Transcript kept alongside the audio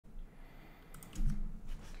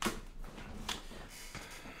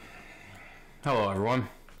Hello, everyone.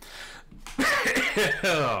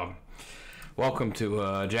 Welcome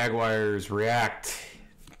to Jaguars React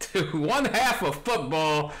to one half of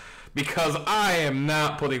football because I am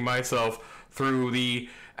not putting myself through the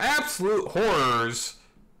absolute horrors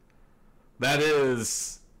that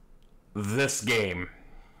is this game.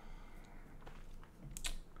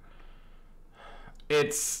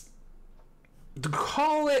 It's to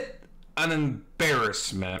call it an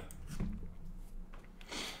embarrassment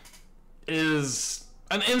is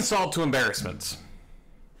an insult to embarrassments.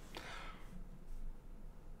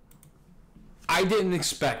 I didn't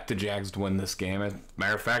expect the Jags to win this game. As a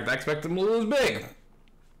matter of fact, I expected them to lose big.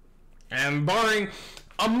 And barring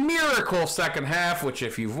a miracle second half, which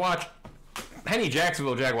if you've watched any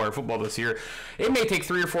Jacksonville Jaguar football this year, it may take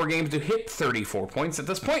 3 or 4 games to hit 34 points at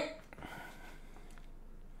this point.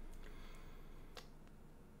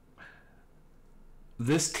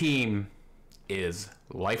 This team is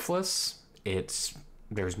lifeless.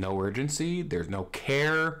 There's no urgency, there's no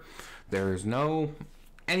care, there's no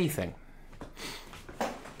anything.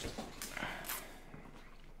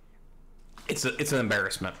 It's an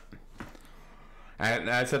embarrassment.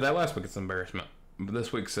 I said that last week, it's an embarrassment. But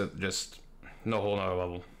this week's just no whole nother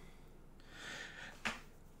level.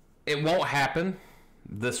 It won't happen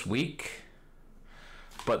this week,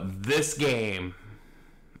 but this game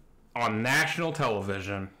on national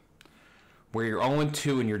television, where you're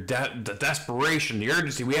 0-2 and you're the desperation, the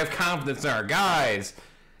urgency, we have confidence in our guys,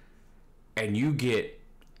 and you get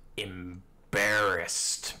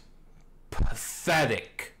embarrassed,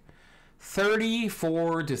 pathetic,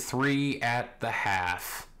 34-3 at the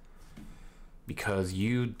half, because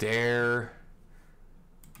you dare.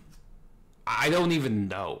 I don't even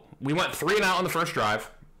know. We went 3 and out on the first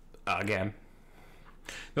drive, again.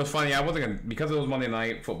 It was funny, I wasn't going to, because it was Monday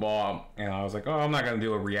Night Football, and I was like, oh, I'm not going to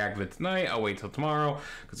do a react vid tonight. I'll wait till tomorrow,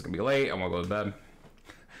 because it's going to be late. I'm going to go to bed.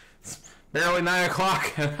 It's barely 9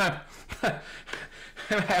 o'clock, and I'm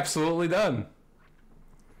absolutely done.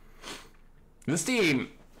 This team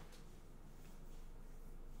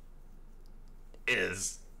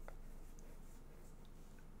is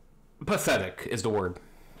pathetic, is the word.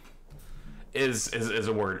 Is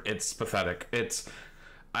a word. It's pathetic.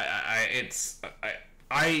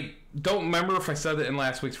 I don't remember if I said it in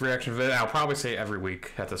last week's reaction video. I'll probably say it every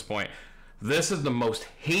week at this point. This is the most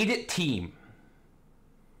hated team.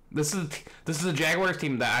 This is a Jaguars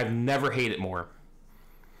team that I've never hated more.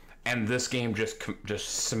 And this game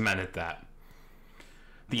just cemented that.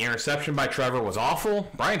 The interception by Trevor was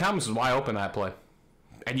awful. Brian Thomas was wide open that play.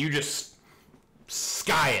 And you just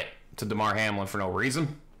sky it to DeMar Hamlin for no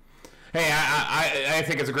reason. Hey, I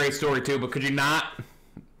think it's a great story too, but could you not?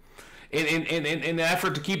 In an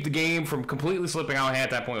effort to keep the game from completely slipping out of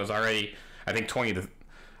hand at that point, it was already, I think 20-3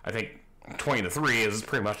 is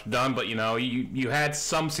pretty much done. But you had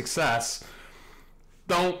some success.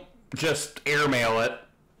 Don't just airmail it.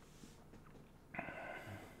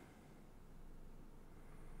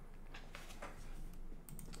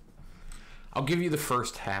 I'll give you the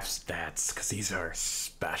first half stats because these are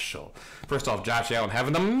special. First off, Josh Allen have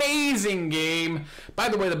an amazing game. By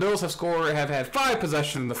the way, the Bills have had 5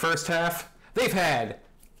 possessions in the first half. They've had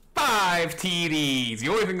 5 TDs. The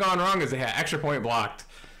only thing gone wrong is they had extra point blocked.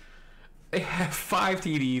 They have 5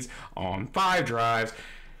 TDs on 5 drives.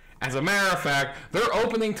 As a matter of fact, their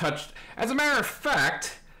opening touch. As a matter of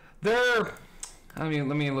fact, let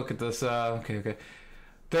me look at this. Okay.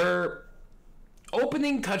 Their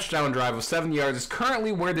opening touchdown drive of 7 yards is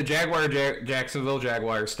currently where the Jacksonville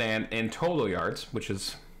Jaguars stand in total yards, which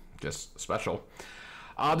is just special.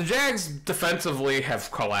 The Jags defensively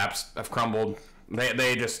have collapsed, have crumbled.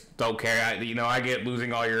 They just don't care. I get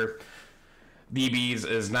losing all your DBs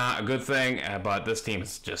is not a good thing, but this team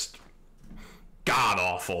is just god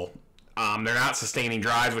awful. They're not sustaining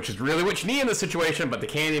drives, which is really what you need in this situation, but they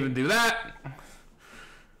can't even do that.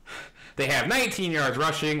 They have 19 yards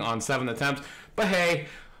rushing on 7 attempts. But hey,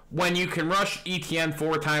 when you can rush ETN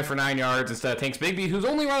 4 times for 9 yards instead of Tanks Bigby, who's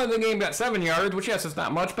only running the game at 7 yards, which yes, it's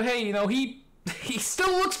not much, but hey, he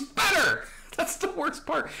still looks better. That's the worst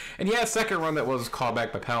part. And he had a second run that was called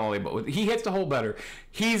back by penalty, but he hits the hole better.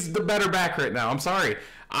 He's the better back right now. I'm sorry.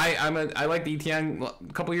 I liked ETN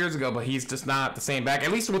a couple years ago, but he's just not the same back,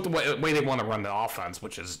 at least with the way they want to run the offense,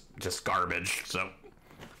 which is just garbage. So,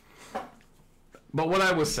 but what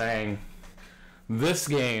I was saying, this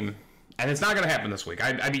game. And it's not going to happen this week.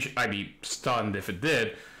 I'd be stunned if it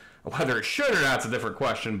did. Whether it should or not is a different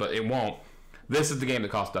question, but it won't. This is the game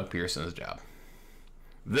that cost Doug Pearson his job.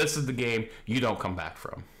 This is the game you don't come back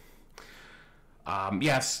from.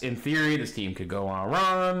 Yes, in theory, this team could go on a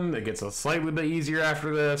run. It gets a slightly bit easier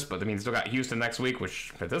after this, but I mean, still got Houston next week,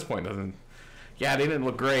 which at this point doesn't. Yeah, they didn't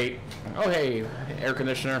look great. Oh, hey, air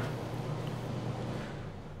conditioner.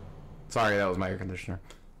 Sorry, that was my air conditioner.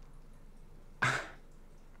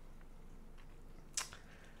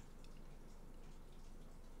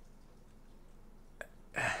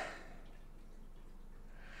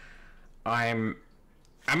 I'm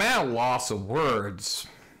at a loss of words.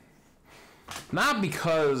 Not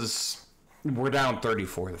because we're down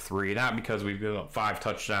 34-3, not because we've given up 5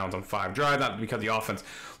 touchdowns on 5 drives, not because the offense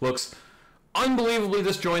looks unbelievably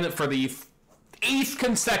disjointed for the 8th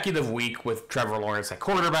consecutive week with Trevor Lawrence at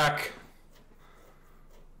quarterback.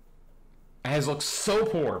 It has looked so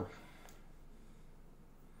poor.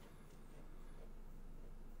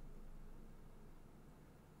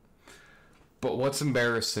 But what's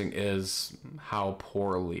embarrassing is how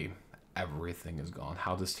poorly everything has gone.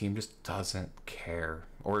 How this team just doesn't care.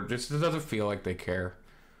 Or just doesn't feel like they care.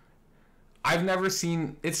 I've never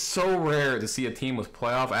seen... It's so rare to see a team with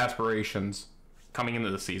playoff aspirations coming into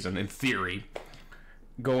the season, in theory,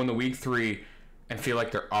 go into week 3 and feel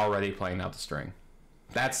like they're already playing out the string.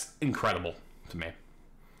 That's incredible to me.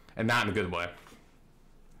 And not in a good way.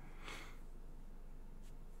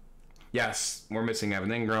 Yes, we're missing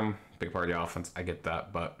Evan Ingram. Big part of the offense. I get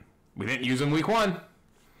that, but we didn't use him week 1.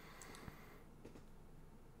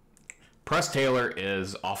 Press Taylor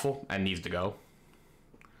is awful and needs to go.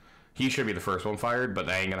 He should be the first one fired, but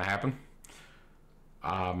that ain't gonna happen.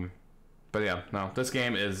 But yeah, no. This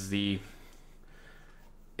game is the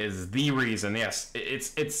reason. Yes,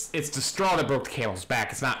 it's the straw that broke the camel's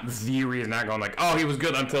back. It's not the reason. Not going like, oh, he was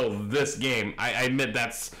good until this game. I admit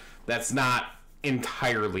that's not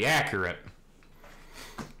entirely accurate.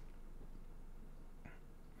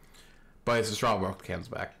 But it's a straw that broke the camel's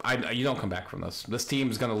back. You don't come back from this. This team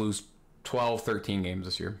is going to lose 12, 13 games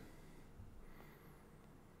this year.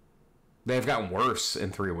 They've gotten worse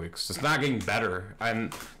in 3 weeks. It's not getting better.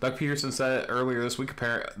 And Doug Peterson said earlier this week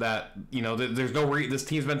that, there's no this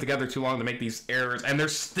team's been together too long to make these errors, and they're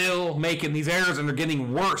still making these errors, and they're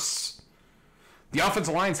getting worse. The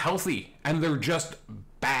offensive line's healthy, and they're just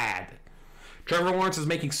bad. Trevor Lawrence is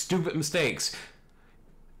making stupid mistakes.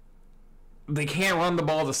 They can't run the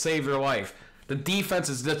ball to save their life. The defense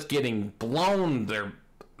is just getting blown. They're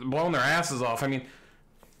blowing their asses off. I mean,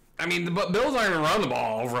 the Bills aren't even running the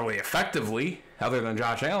ball overly effectively, other than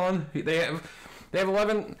Josh Allen. They have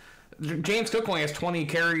 11. James Cook only has 20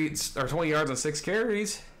 carries or 20 yards on 6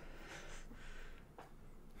 carries.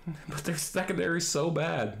 But their secondary is so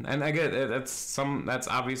bad, and I get it. That's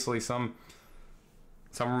obviously some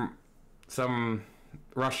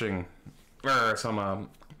rushing or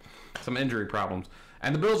some injury problems.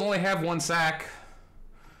 And the Bills only have 1 sack.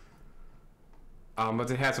 But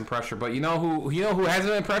they had some pressure. But you know who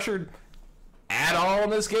hasn't been pressured at all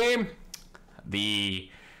in this game? The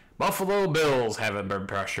Buffalo Bills haven't been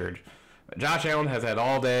pressured. Josh Allen has had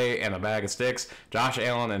all day and a bag of sticks. Josh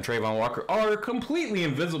Allen and Trayvon Walker are completely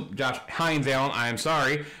invisible. Hines Allen, I'm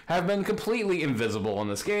sorry, have been completely invisible in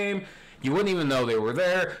this game. You wouldn't even know they were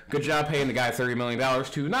there. Good job paying the guy $30 million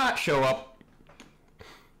to not show up.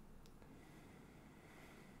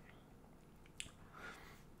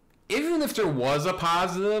 Even if there was a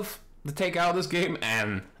positive to take out of this game,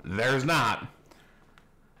 and there's not,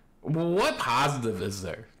 what positive is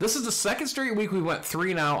there? This is the second straight week we went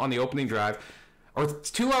 3-and-out on the opening drive. Or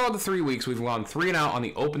 2 out of the 3 weeks we've gone 3-and-out on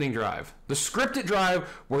the opening drive. The scripted drive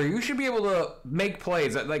where you should be able to make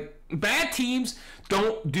plays. Like, bad teams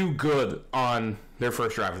don't do good on their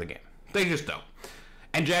first drive of the game. They just don't.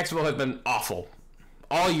 And Jacksonville has been awful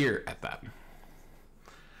all year at that.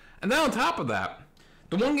 And then on top of that,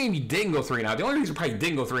 the one game you didn't go 3-and-out, the only reason you probably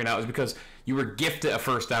didn't go 3-and-out is because you were gifted a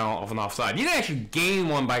first down off an offside. You didn't actually gain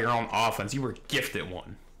one by your own offense. You were gifted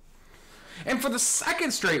one. And for the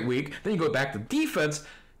second straight week, then you go back to defense,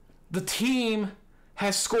 the team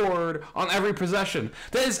has scored on every possession.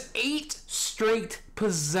 That is 8 straight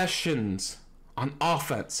possessions on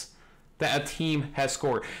offense that a team has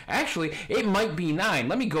scored. Actually, it might be 9.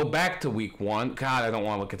 Let me go back to week 1. God, I don't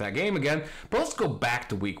want to look at that game again. But let's go back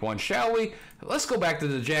to week 1, shall we? Let's go back to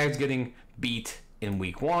the Jags getting beat in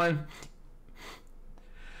week 1.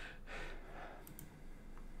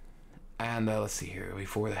 And let's see here.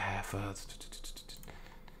 Before the half.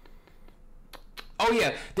 Oh,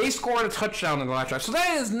 yeah. They scored a touchdown in the last drive. So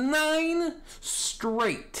that is 9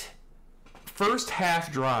 straight first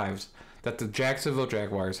half drives that the Jacksonville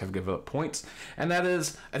Jaguars have given up points. And that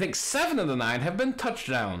is, I think, 7 of the 9 have been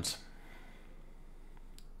touchdowns.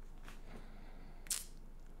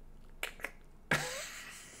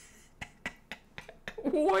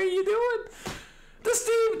 What are you doing? This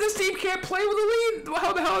team can't play with a lead.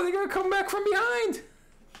 How the hell are they going to come back from behind?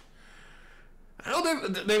 I know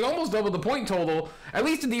they almost doubled the point total. At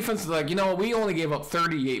least the defense is like, you know, we only gave up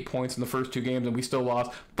 38 points in the first 2 games and we still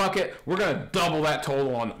lost. Fuck it, we're gonna double that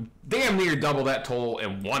total damn near double that total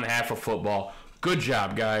in one half of football. Good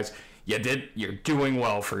job, guys. You're doing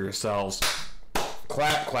well for yourselves.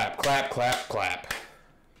 Clap, clap, clap, clap, clap.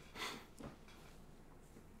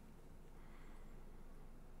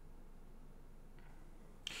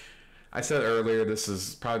 I said earlier, this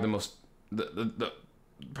is probably the most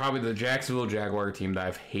probably the Jacksonville Jaguar team that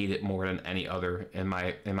I've hated more than any other in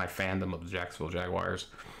my fandom of the Jacksonville Jaguars,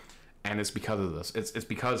 and it's because of this. It's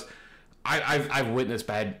because I've witnessed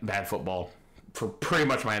bad football for pretty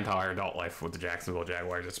much my entire adult life with the Jacksonville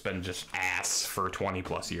Jaguars. It's been just ass for 20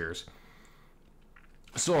 plus years,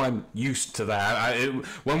 so I'm used to that.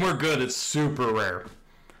 When we're good, it's super rare.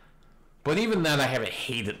 But even then, I haven't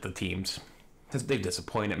hated the teams because they've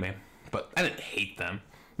disappointed me. But I didn't hate them.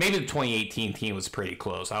 Maybe the 2018 team was pretty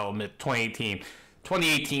close. I'll admit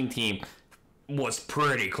 2018 team was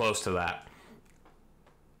pretty close to that.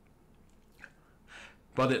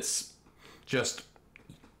 But it's just,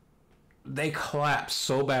 they collapsed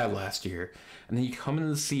so bad last year. And then you come into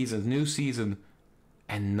the season, new season,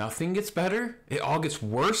 and nothing gets better? It all gets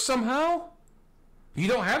worse somehow? You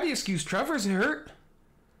don't have the excuse Trevor's hurt.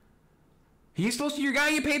 He's supposed to be your guy.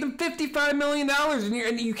 You paid him $55 million,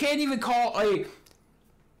 and you can't even call a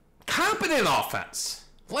competent offense,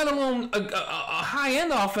 let alone a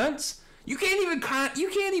high-end offense. You can't even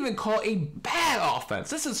call a bad offense.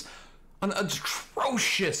 This is an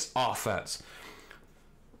atrocious offense.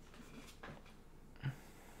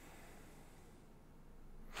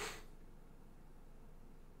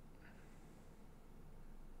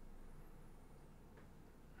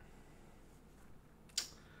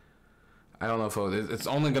 I don't know if it's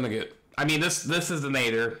only going to get... I mean, this is the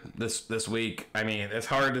nadir this week. I mean, it's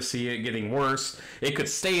hard to see it getting worse. It could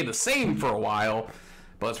stay the same for a while,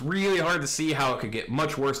 but it's really hard to see how it could get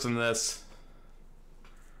much worse than this.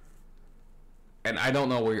 And I don't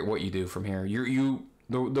know what you do from here.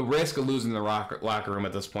 The risk of losing the locker room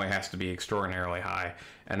at this point has to be extraordinarily high.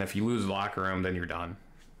 And if you lose the locker room, then you're done.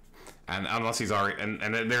 And unless he's already... And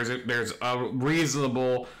there's a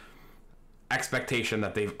reasonable expectation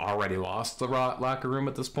that they've already lost the locker room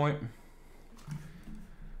at this point.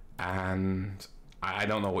 And I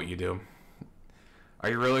don't know what you do. Are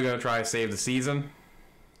you really going to try to save the season?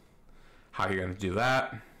 How are you going to do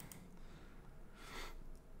that?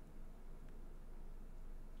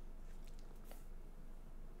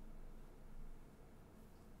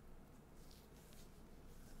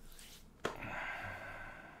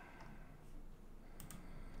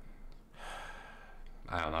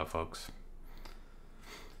 I don't know, folks.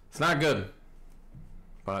 It's not good,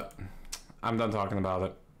 but I'm done talking about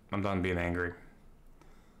it. I'm done being angry.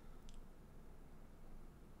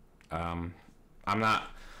 I'm not,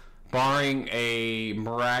 barring a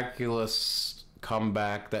miraculous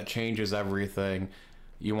comeback that changes everything,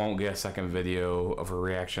 you won't get a second video of a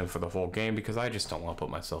reaction for the whole game because I just don't want to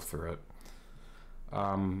put myself through it.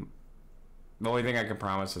 The only thing I can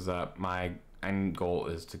promise is that my end goal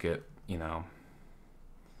is to get, my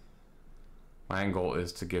end goal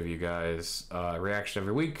is to give you guys a reaction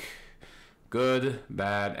every week. Good,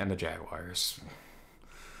 bad, and the Jaguars.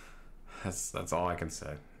 That's all I can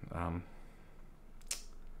say. I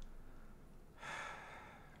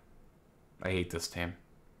hate this team.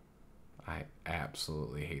 I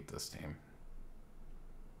absolutely hate this team.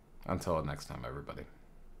 Until next time, everybody.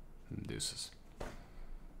 Deuces.